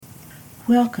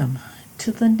Welcome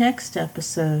to the next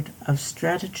episode of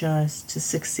Strategize to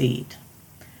Succeed.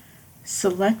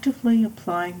 Selectively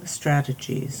applying the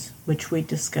strategies which we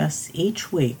discuss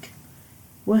each week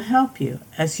will help you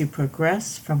as you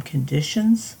progress from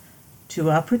conditions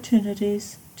to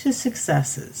opportunities to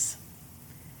successes.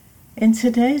 In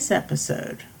today's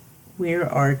episode, we're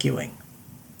arguing.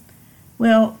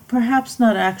 Well, perhaps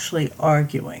not actually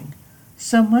arguing,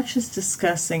 so much as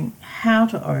discussing how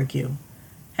to argue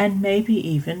and maybe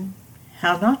even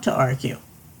how not to argue.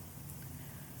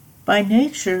 By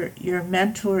nature, your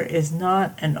mentor is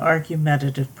not an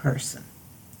argumentative person.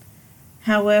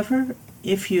 However,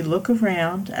 if you look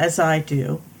around, as I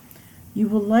do, you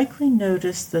will likely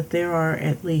notice that there are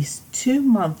at least 2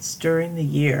 months during the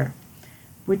year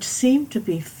which seem to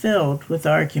be filled with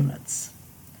arguments.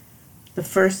 The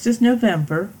first is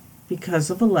November,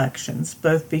 because of elections,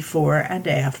 both before and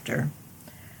after,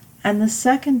 and the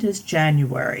second is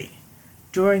January,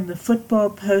 during the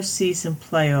football postseason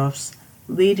playoffs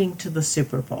leading to the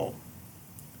Super Bowl.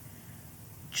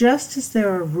 Just as there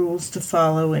are rules to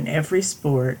follow in every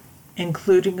sport,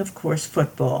 including, of course,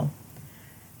 football,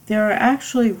 there are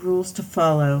actually rules to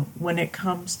follow when it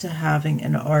comes to having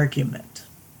an argument.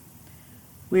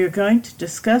 We are going to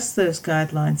discuss those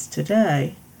guidelines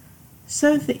today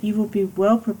so that you will be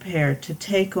well prepared to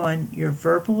take on your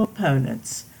verbal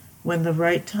opponents when the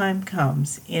right time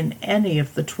comes in any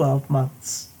of the 12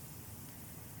 months.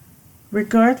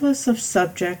 Regardless of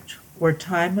subject or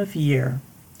time of year,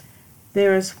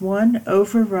 there is one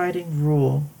overriding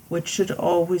rule which should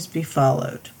always be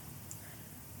followed.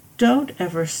 Don't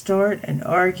ever start an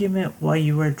argument while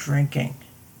you are drinking.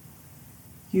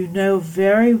 You know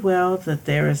very well that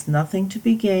there is nothing to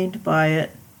be gained by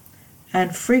it,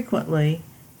 and frequently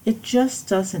it just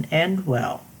doesn't end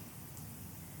well.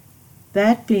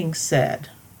 That being said,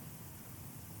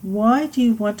 why do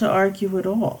you want to argue at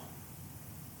all?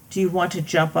 Do you want to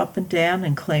jump up and down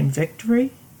and claim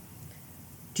victory?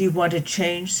 Do you want to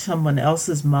change someone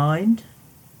else's mind?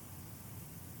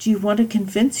 Do you want to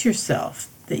convince yourself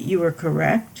that you are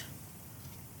correct?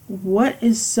 What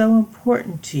is so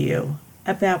important to you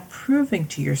about proving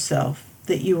to yourself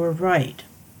that you are right?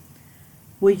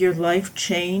 Will your life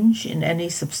change in any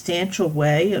substantial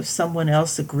way if someone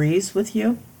else agrees with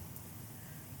you?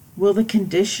 Will the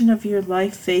condition of your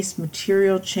life face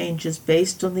material changes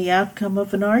based on the outcome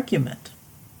of an argument?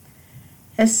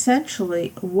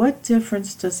 Essentially, what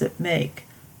difference does it make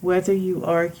whether you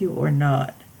argue or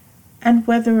not, and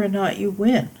whether or not you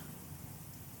win?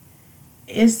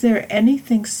 Is there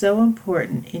anything so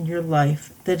important in your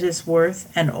life that is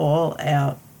worth an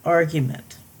all-out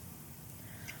argument?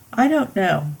 I don't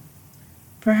know.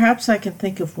 Perhaps I can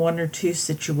think of 1 or 2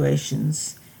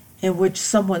 situations in which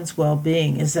someone's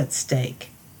well-being is at stake,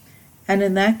 and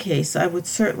in that case I would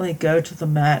certainly go to the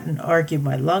mat and argue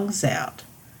my lungs out.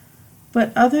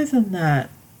 But other than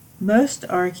that, most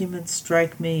arguments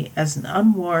strike me as an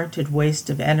unwarranted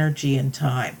waste of energy and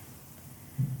time,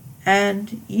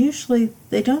 and usually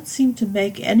they don't seem to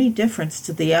make any difference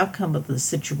to the outcome of the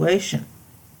situation.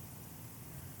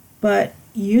 But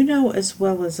you know as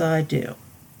well as I do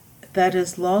that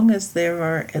as long as there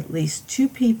are at least 2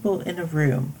 people in a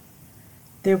room,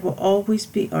 there will always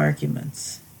be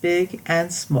arguments, big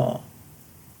and small.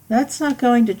 That's not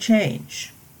going to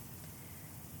change.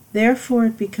 Therefore,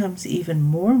 it becomes even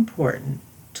more important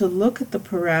to look at the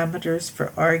parameters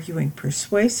for arguing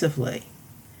persuasively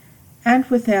and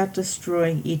without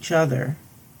destroying each other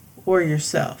or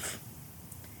yourself.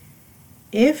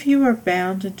 If you are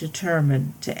bound and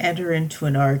determined to enter into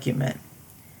an argument,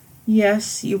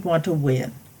 yes, you want to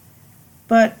win,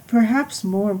 but perhaps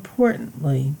more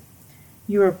importantly,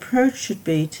 your approach should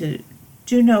be to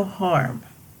do no harm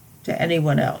to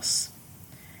anyone else.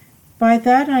 By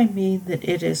that I mean that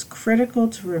it is critical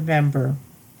to remember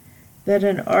that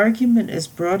an argument is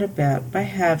brought about by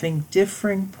having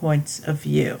differing points of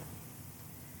view.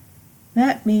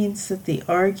 That means that the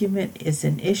argument is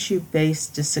an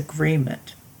issue-based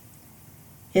disagreement.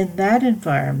 In that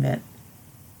environment,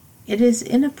 it is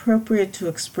inappropriate to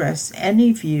express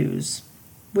any views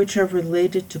which are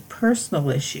related to personal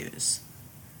issues,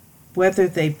 whether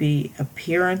they be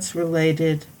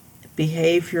appearance-related,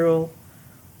 behavioral,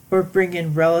 or bring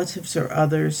in relatives or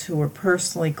others who are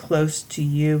personally close to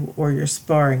you or your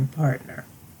sparring partner.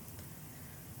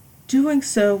 Doing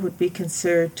so would be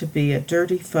considered to be a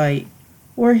dirty fight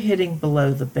or hitting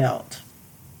below the belt.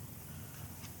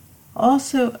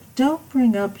 Also, don't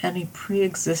bring up any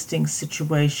pre-existing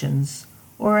situations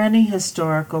or any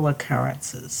historical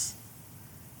occurrences.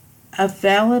 A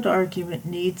valid argument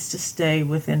needs to stay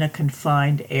within a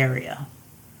confined area.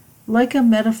 like a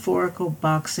metaphorical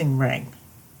boxing ring,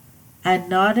 and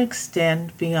not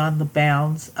extend beyond the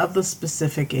bounds of the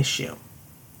specific issue.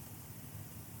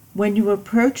 When you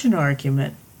approach an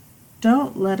argument,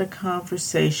 don't let a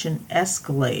conversation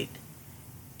escalate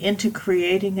into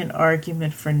creating an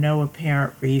argument for no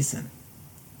apparent reason.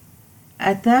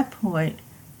 At that point,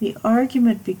 the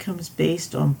argument becomes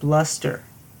based on bluster,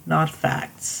 not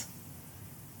facts.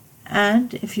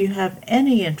 And if you have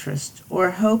any interest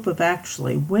or hope of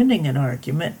actually winning an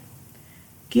argument,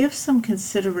 give some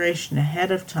consideration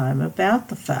ahead of time about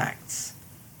the facts.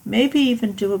 Maybe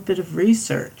even do a bit of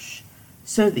research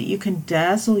so that you can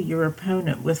dazzle your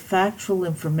opponent with factual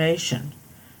information,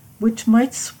 which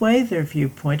might sway their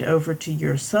viewpoint over to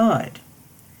your side,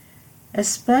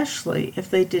 especially if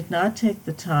they did not take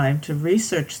the time to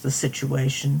research the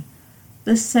situation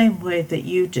the same way that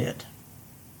you did.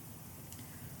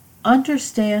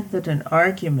 Understand that an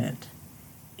argument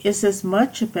is as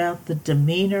much about the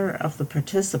demeanor of the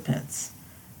participants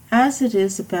as it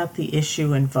is about the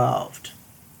issue involved.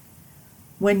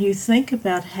 When you think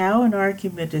about how an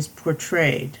argument is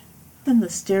portrayed, then the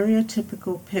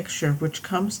stereotypical picture which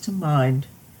comes to mind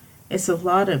is a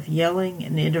lot of yelling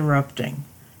and interrupting,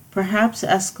 perhaps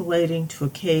escalating to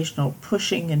occasional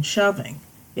pushing and shoving,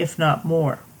 if not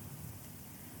more.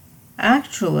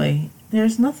 Actually,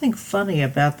 there's nothing funny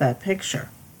about that picture.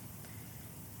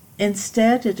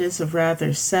 Instead, it is a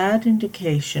rather sad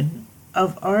indication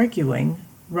of arguing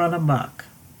run amok.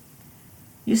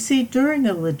 You see, during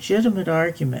a legitimate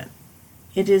argument,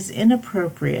 it is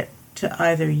inappropriate to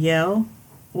either yell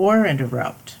or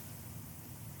interrupt.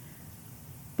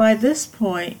 By this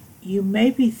point, you may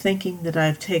be thinking that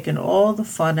I've taken all the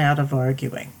fun out of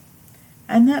arguing,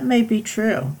 and that may be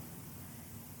true.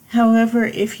 However,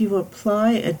 if you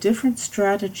apply a different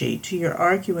strategy to your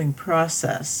arguing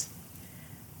process,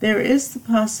 there is the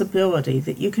possibility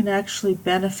that you can actually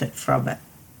benefit from it.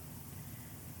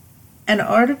 An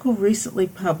article recently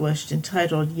published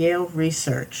entitled Yale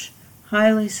Research,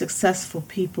 Highly Successful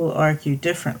People Argue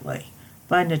Differently,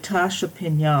 by Natasha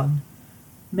Pignon,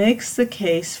 makes the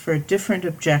case for a different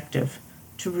objective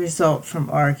to result from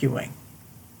arguing.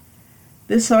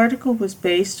 This article was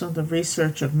based on the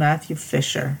research of Matthew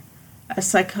Fisher, a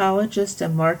psychologist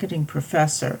and marketing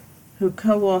professor who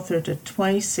co-authored a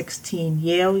 2016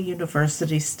 Yale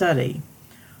University study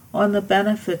on the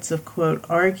benefits of, quote,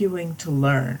 arguing to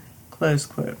learn, close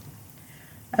quote.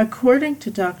 According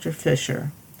to Dr.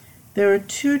 Fisher, there are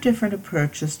two different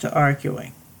approaches to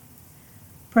arguing.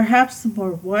 Perhaps the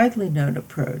more widely known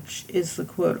approach is the,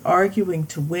 quote, arguing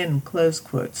to win, close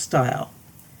quote, style.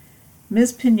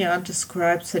 Ms. Pignon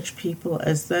describes such people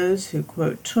as those who,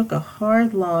 quote, took a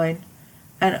hard line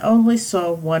and only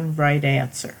saw one right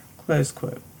answer, close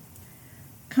quote.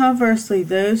 Conversely,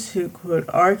 those who, quote,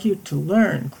 argued to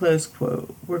learn, close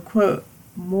quote, were, quote,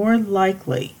 more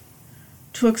likely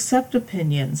to accept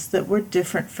opinions that were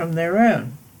different from their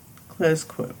own, close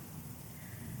quote.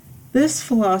 This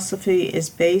philosophy is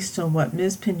based on what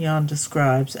Ms. Pignon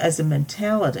describes as a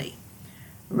mentality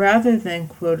rather than,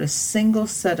 quote, a single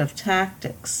set of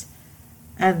tactics,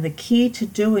 and the key to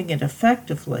doing it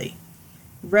effectively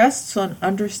rests on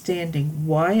understanding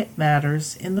why it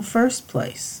matters in the first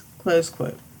place, close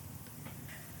quote.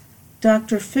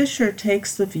 Dr. Fisher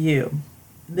takes the view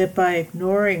that by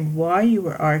ignoring why you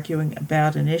are arguing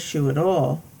about an issue at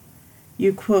all,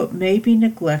 you, quote, may be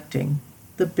neglecting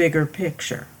the bigger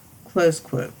picture, close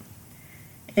quote.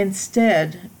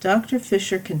 Instead, Dr.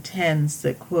 Fisher contends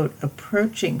that, quote,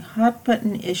 approaching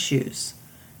hot-button issues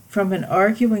from an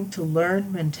arguing to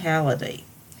learn mentality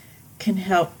can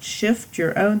help shift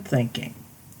your own thinking.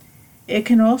 It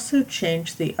can also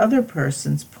change the other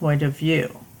person's point of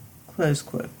view, close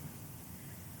quote.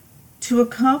 To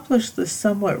accomplish this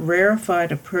somewhat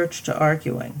rarefied approach to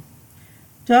arguing,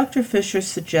 Dr. Fisher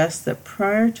suggests that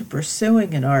prior to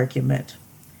pursuing an argument,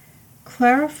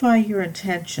 clarify your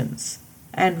intentions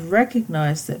and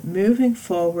recognize that moving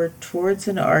forward towards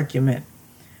an argument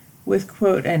with,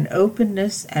 quote, an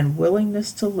openness and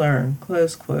willingness to learn,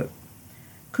 close quote,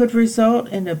 could result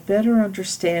in a better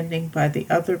understanding by the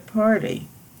other party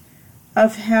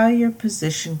of how your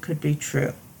position could be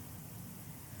true.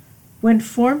 When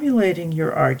formulating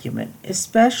your argument,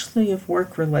 especially if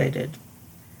work-related,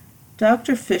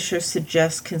 Dr. Fisher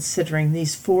suggests considering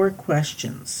these 4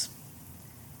 questions.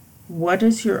 What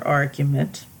is your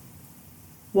argument?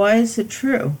 Why is it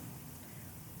true?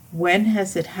 When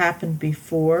has it happened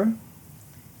before?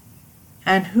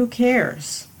 And who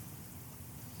cares?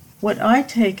 What I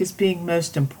take as being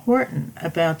most important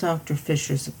about Dr.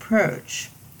 Fisher's approach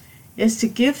is to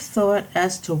give thought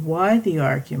as to why the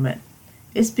argument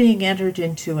is being entered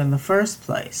into in the first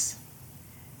place.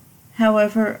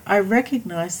 However, I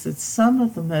recognize that some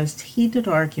of the most heated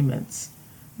arguments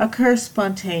occur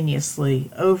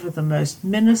spontaneously over the most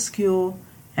minuscule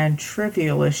and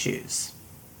trivial issues.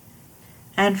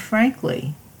 And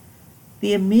frankly,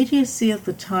 the immediacy of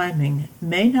the timing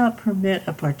may not permit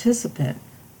a participant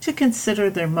to consider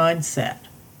their mindset.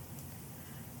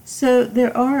 So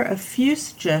there are a few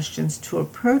suggestions to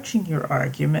approaching your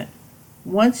argument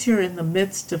once you're in the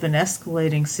midst of an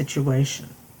escalating situation.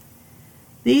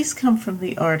 These come from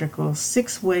the article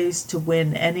 6 Ways to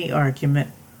Win Any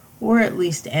Argument, or at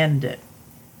least End It,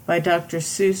 by Dr.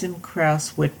 Susan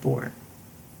Krauss Whitbourne.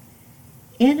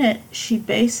 In it, she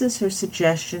bases her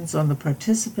suggestions on the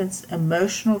participant's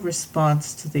emotional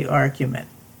response to the argument,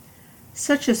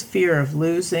 such as fear of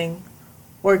losing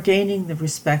or gaining the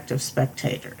respect of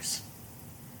spectators.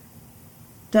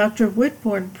 Dr.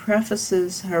 Whitbourne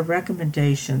prefaces her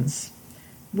recommendations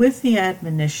with the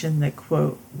admonition that,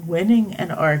 quote, winning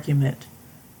an argument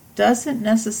doesn't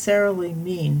necessarily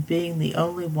mean being the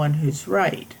only one who's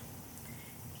right.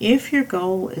 If your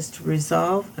goal is to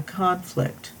resolve a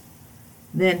conflict,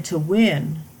 then to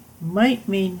win might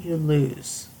mean you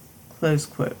lose, close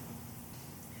quote.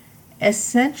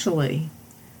 Essentially,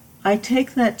 I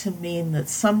take that to mean that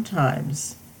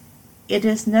sometimes it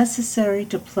is necessary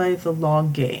to play the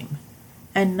long game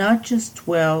and not just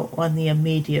dwell on the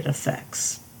immediate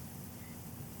effects.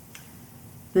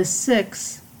 The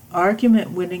 6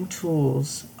 argument-winning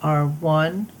tools are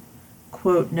 1,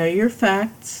 quote, know your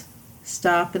facts,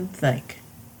 stop and think,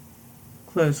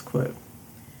 close quote.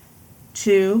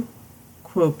 2,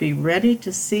 quote, be ready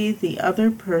to see the other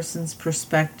person's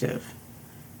perspective.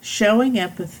 Showing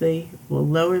empathy will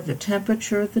lower the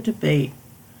temperature of the debate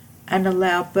and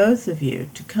allow both of you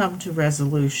to come to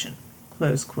resolution,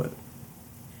 close quote.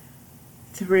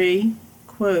 3,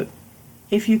 quote,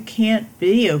 if you can't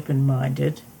be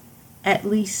open-minded, at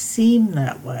least seem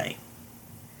that way.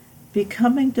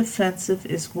 Becoming defensive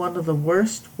is one of the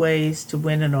worst ways to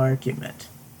win an argument.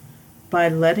 By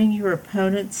letting your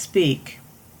opponent speak,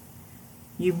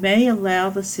 you may allow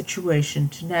the situation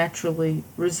to naturally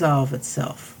resolve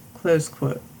itself, close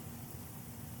quote.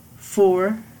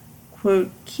 4,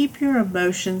 quote, keep your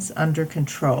emotions under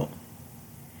control.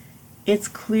 It's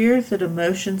clear that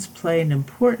emotions play an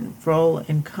important role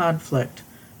in conflict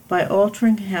by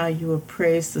altering how you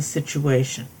appraise the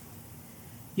situation.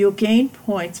 You'll gain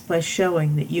points by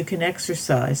showing that you can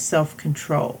exercise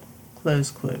self-control, close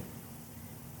quote.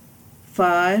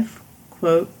 5,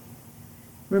 quote,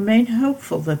 remain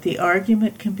hopeful that the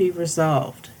argument can be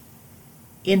resolved.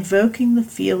 Invoking the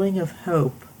feeling of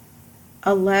hope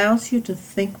allows you to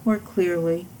think more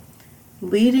clearly,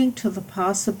 leading to the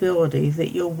possibility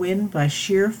that you'll win by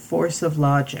sheer force of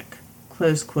logic,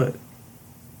 close quote.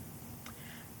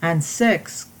 And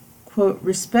 6, quote,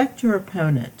 respect your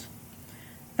opponent.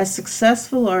 A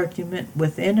successful argument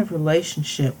within a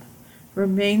relationship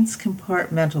remains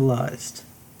compartmentalized.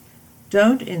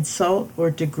 Don't insult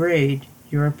or degrade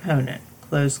your opponent,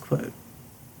 close quote.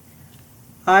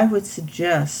 I would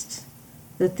suggest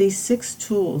that these 6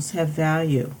 tools have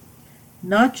value,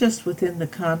 not just within the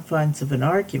confines of an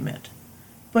argument,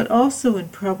 but also in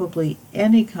probably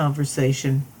any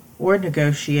conversation or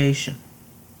negotiation.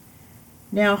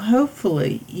 Now,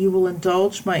 hopefully, you will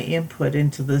indulge my input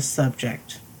into this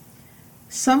subject.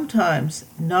 Sometimes,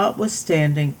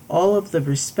 notwithstanding all of the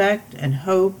respect and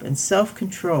hope and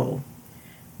self-control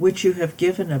which you have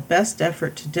given a best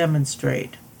effort to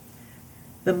demonstrate,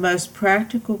 the most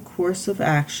practical course of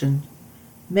action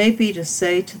may be to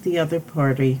say to the other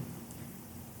party,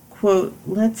 quote,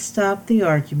 let's stop the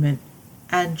argument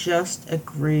and just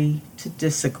agree to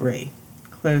disagree,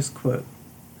 close quote.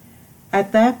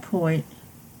 At that point,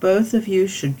 both of you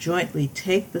should jointly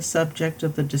take the subject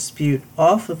of the dispute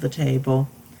off of the table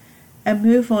and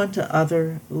move on to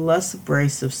other, less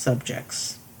abrasive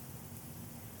subjects.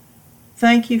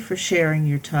 Thank you for sharing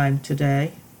your time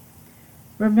today.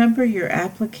 Remember, your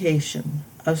application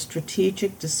of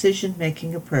strategic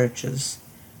decision-making approaches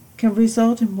can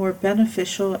result in more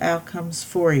beneficial outcomes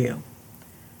for you,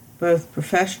 both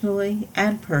professionally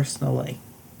and personally.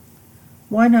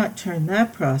 Why not turn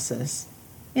that process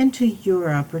into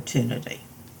your opportunity?